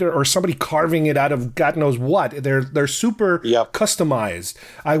 3D printer or somebody carving it out of God knows what. They're super customized.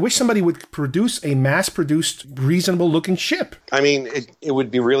 I wish somebody would produce a mass-produced, reasonable-looking ship. I mean, it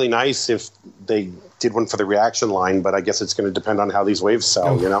would be really nice if they did one for the reaction line, but I guess it's going to depend on how these waves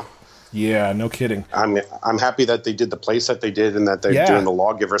sell, Yeah, no kidding. I'm happy that they did the playset they did and that they're doing the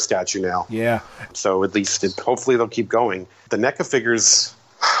Lawgiver statue now. Yeah. So at least hopefully they'll keep going. The NECA figures,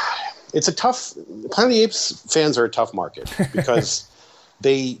 it's a tough. Planet of the Apes fans are a tough market because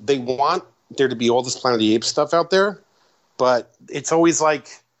they want there to be all this Planet of the Apes stuff out there, but it's always like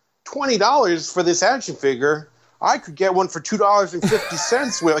 $20 for this action figure. I could get one for $2.50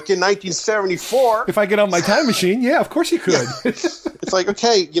 like in 1974. If I get on my time machine, yeah, of course you could. It's like,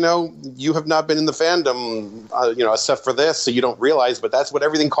 okay, you have not been in the fandom, except for this, so you don't realize, but that's what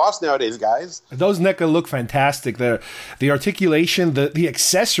everything costs nowadays, guys. Those NECA look fantastic. The articulation, the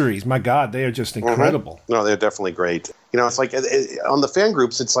accessories, my God, they are just incredible. Mm-hmm. No, they're definitely great. It's like on the fan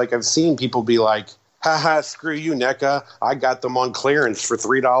groups, it's like I've seen people be like, haha, screw you, NECA. I got them on clearance for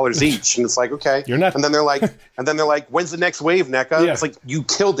 $3 each. And it's like, okay. You're not. And then they're like, when's the next wave, NECA? Yeah. It's like, you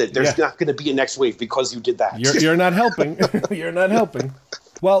killed it. There's not going to be a next wave because you did that. You're not helping. You're not helping.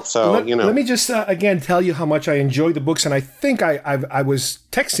 Well, so, let me just again tell you how much I enjoy the books. And I think I was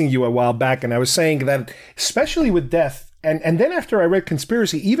texting you a while back, and I was saying that, especially with Death, and then after I read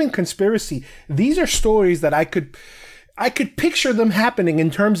Conspiracy, these are stories that I could picture them happening in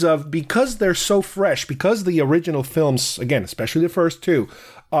terms of, because they're so fresh, because the original films, again, especially the first two,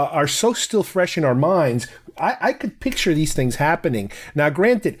 are so still fresh in our minds. I could picture these things happening. Now,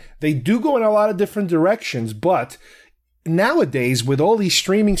 granted, they do go in a lot of different directions, but nowadays, with all these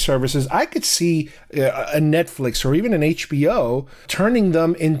streaming services, I could see a Netflix or even an HBO turning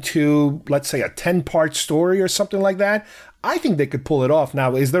them into, let's say, a 10-part story or something like that. I think they could pull it off.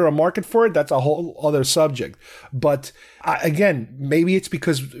 Now, is there a market for it? That's a whole other subject. But again, maybe it's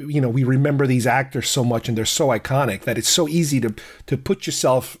because, we remember these actors so much and they're so iconic that it's so easy to put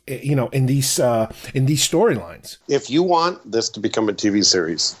yourself, in these storylines. If you want this to become a TV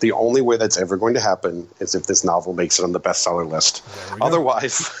series, the only way that's ever going to happen is if this novel makes it on the bestseller list.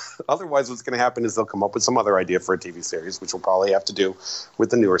 Otherwise, what's going to happen is they'll come up with some other idea for a TV series, which we'll probably have to do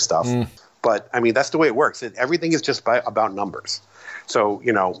with the newer stuff. But, that's the way it works. Everything is just about numbers. So,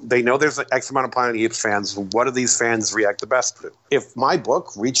 they know there's X amount of Planet of the Apes fans. What do these fans react the best to? If my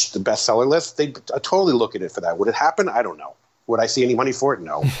book reached the bestseller list, they'd totally look at it for that. Would it happen? I don't know. Would I see any money for it?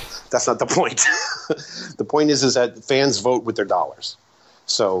 No. That's not the point. The point is that fans vote with their dollars.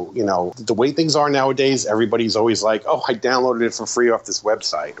 So, the way things are nowadays, everybody's always like, oh, I downloaded it for free off this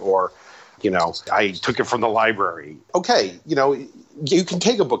website, or, I took it from the library. Okay, you can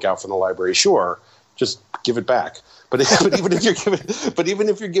take a book out from the library, sure, just give it back. But even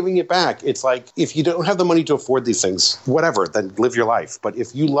if you're giving it back, it's like, if you don't have the money to afford these things, whatever, then live your life. But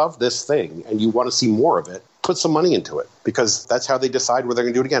if you love this thing and you want to see more of it, put some money into it, because that's how they decide whether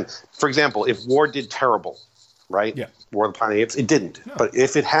they're going to do it again. For example, if War did terrible, right? Yeah. War of the Planet of the Apes, it didn't. No. But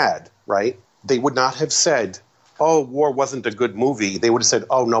if it had, right, they would not have said, oh, War wasn't a good movie. They would have said,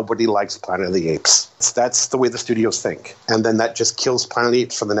 oh, nobody likes Planet of the Apes. That's the way the studios think. And then that just kills Planet of the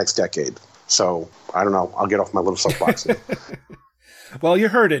Apes for the next decade. So, I don't know. I'll get off my little soapbox now. Well, you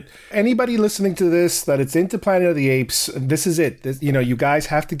heard it. Anybody listening to this that it's into Planet of the Apes, this is it. You guys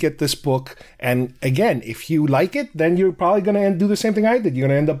have to get this book. And again, if you like it, then you're probably going to do the same thing I did. You're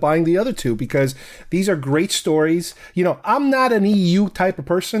going to end up buying the other two, because these are great stories. I'm not an EU type of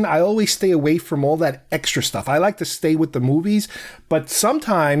person. I always stay away from all that extra stuff. I like to stay with the movies. But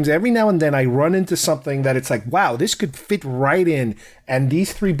sometimes, every now and then, I run into something that it's like, wow, this could fit right in. And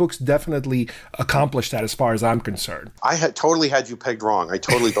these three books definitely accomplish that, as far as I'm concerned. I had totally had you pegged wrong. I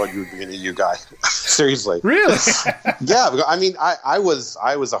totally thought you would be an EU guy. Seriously. Really? Yeah. I mean, I was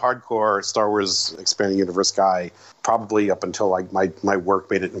a hardcore Star Wars Expanded Universe guy, probably up until like my work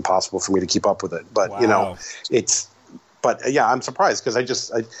made it impossible for me to keep up with it. But wow. But yeah, I'm surprised,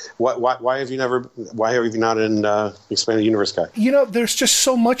 because why have you not an Expanded Universe guy? There's just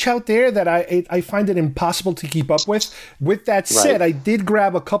so much out there that I find it impossible to keep up with. With that said, right. I did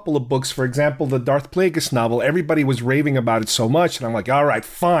grab a couple of books. For example, the Darth Plagueis novel. Everybody was raving about it so much, and I'm like, all right,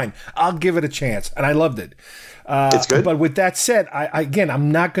 fine, I'll give it a chance, and I loved it. It's good. But with that said,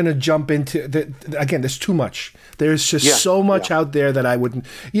 I'm not going to jump into again. There's too much. There's just so much out there that I wouldn't.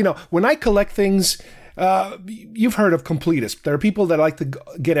 When I collect things. You've heard of completists. There are people that like to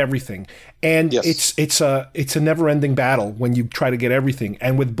get everything, and yes. it's a never-ending battle when you try to get everything.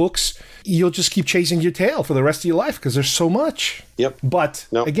 And with books, you'll just keep chasing your tail for the rest of your life, because there's so much. Yep. But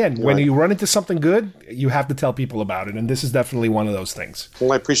again, when you run into something good, you have to tell people about it, and this is definitely one of those things.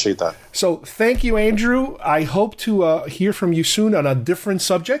 Well, I appreciate that. So thank you, Andrew. I hope to hear from you soon on a different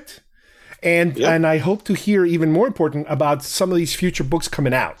subject. And I hope to hear, even more important, about some of these future books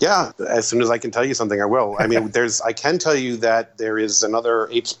coming out. Yeah, as soon as I can tell you something, I will. I mean, I can tell you that there is another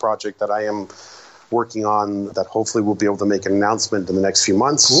Apes project that I am working on that hopefully we'll be able to make an announcement in the next few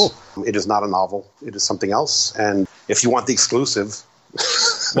months. Cool. It is not a novel. It is something else. And if you want the exclusive...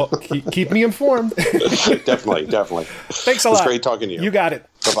 well, keep me informed. Definitely. Thanks a lot. It's great talking to you. You got it.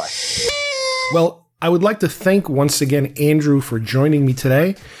 Bye-bye. Well, I would like to thank once again Andrew for joining me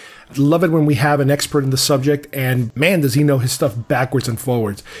today. Love it when we have an expert in the subject, and man, does he know his stuff backwards and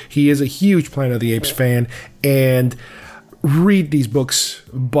forwards. He is a huge Planet of the Apes fan, and read these books,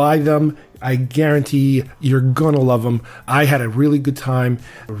 buy them. I guarantee you're gonna love them. I had a really good time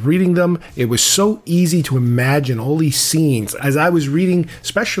reading them. It was so easy to imagine all these scenes. As I was reading,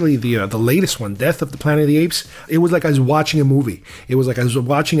 especially the latest one, Death of the Planet of the Apes, it was like I was watching a movie. It was like I was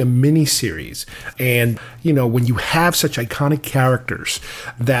watching a mini series. And, you know, when you have such iconic characters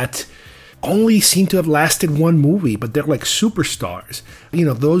that only seem to have lasted one movie, but they're like superstars. You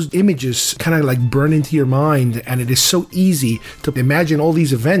know, those images kind of like burn into your mind, and it is so easy to imagine all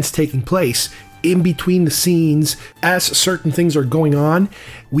these events taking place in between the scenes as certain things are going on.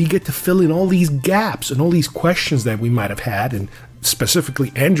 We get to fill in all these gaps and all these questions that we might have had, and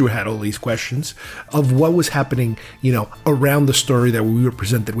specifically Andrew had all these questions of what was happening, you know, around the story that we were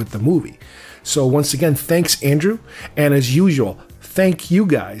presented with the movie. So once again, thanks, Andrew. And as usual, thank you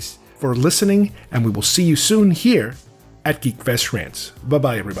guys for listening, and we will see you soon here at GeekFest Rants.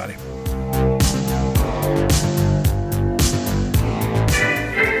 Bye-bye, everybody.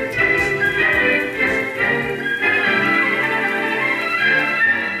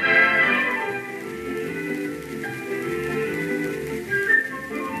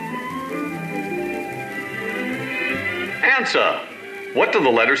 ANSA. What do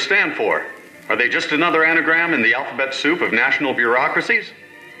the letters stand for? Are they just another anagram in the alphabet soup of national bureaucracies?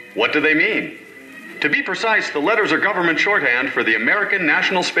 What do they mean? To be precise, the letters are government shorthand for the American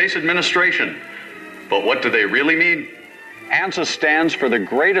National Space Administration. But what do they really mean? ANSA stands for the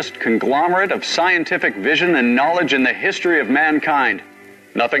greatest conglomerate of scientific vision and knowledge in the history of mankind.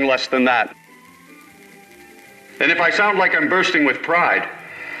 Nothing less than that. And if I sound like I'm bursting with pride,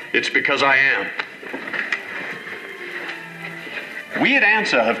 it's because I am. We at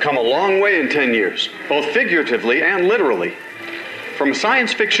ANSA have come a long way in 10 years, both figuratively and literally. From a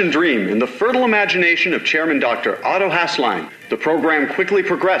science fiction dream in the fertile imagination of Chairman Dr. Otto Hasslein, the program quickly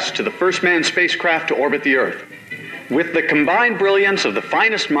progressed to the first manned spacecraft to orbit the Earth. With the combined brilliance of the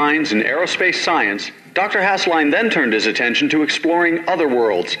finest minds in aerospace science, Dr. Hasslein then turned his attention to exploring other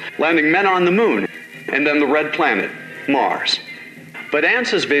worlds, landing men on the Moon, and then the red planet, Mars. But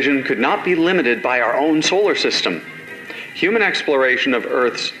ANSA's vision could not be limited by our own solar system. Human exploration of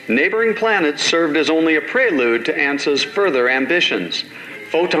Earth's neighboring planets served as only a prelude to ANSA's further ambitions.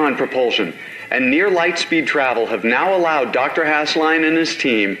 Photon propulsion and near light speed travel have now allowed Dr. Hasslein and his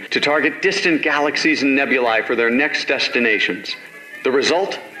team to target distant galaxies and nebulae for their next destinations. The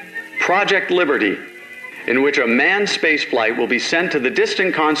result? Project Liberty, in which a manned spaceflight will be sent to the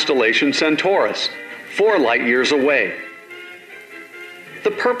distant constellation Centaurus, 4 light years away.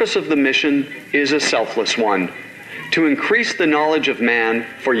 The purpose of the mission is a selfless one: to increase the knowledge of man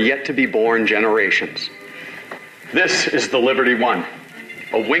for yet-to-be-born generations. This is the Liberty One,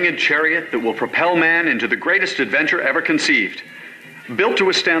 a winged chariot that will propel man into the greatest adventure ever conceived. Built to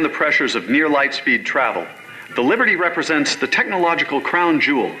withstand the pressures of near-light-speed travel, the Liberty represents the technological crown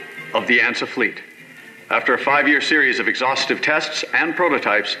jewel of the ANSA fleet. After a 5-year series of exhaustive tests and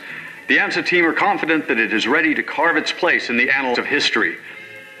prototypes, the ANSA team are confident that it is ready to carve its place in the annals of history.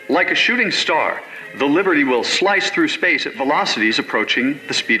 Like a shooting star, the Liberty will slice through space at velocities approaching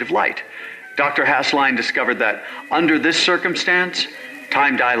the speed of light. Dr. Hasslein discovered that under this circumstance,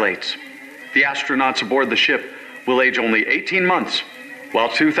 time dilates. The astronauts aboard the ship will age only 18 months, while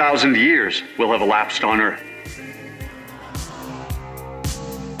 2,000 years will have elapsed on Earth.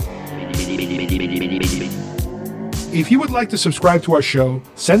 If you would like to subscribe to our show,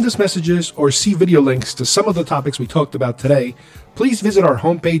 send us messages, or see video links to some of the topics we talked about today, please visit our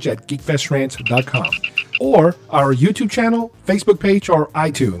homepage at geekfestrants.com or our YouTube channel, Facebook page, or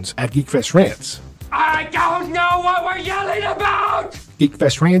iTunes at GeekFest Rants. I don't know what we're yelling about!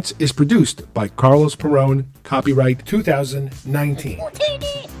 GeekFest Rants is produced by Carlos Perone, copyright 2019.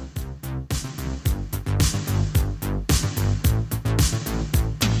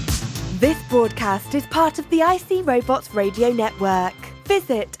 This broadcast is part of the IC Robots Radio Network.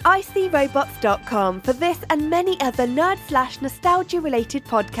 Visit icrobots.com for this and many other nerd/nostalgia related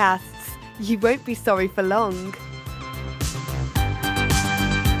podcasts. You won't be sorry for long.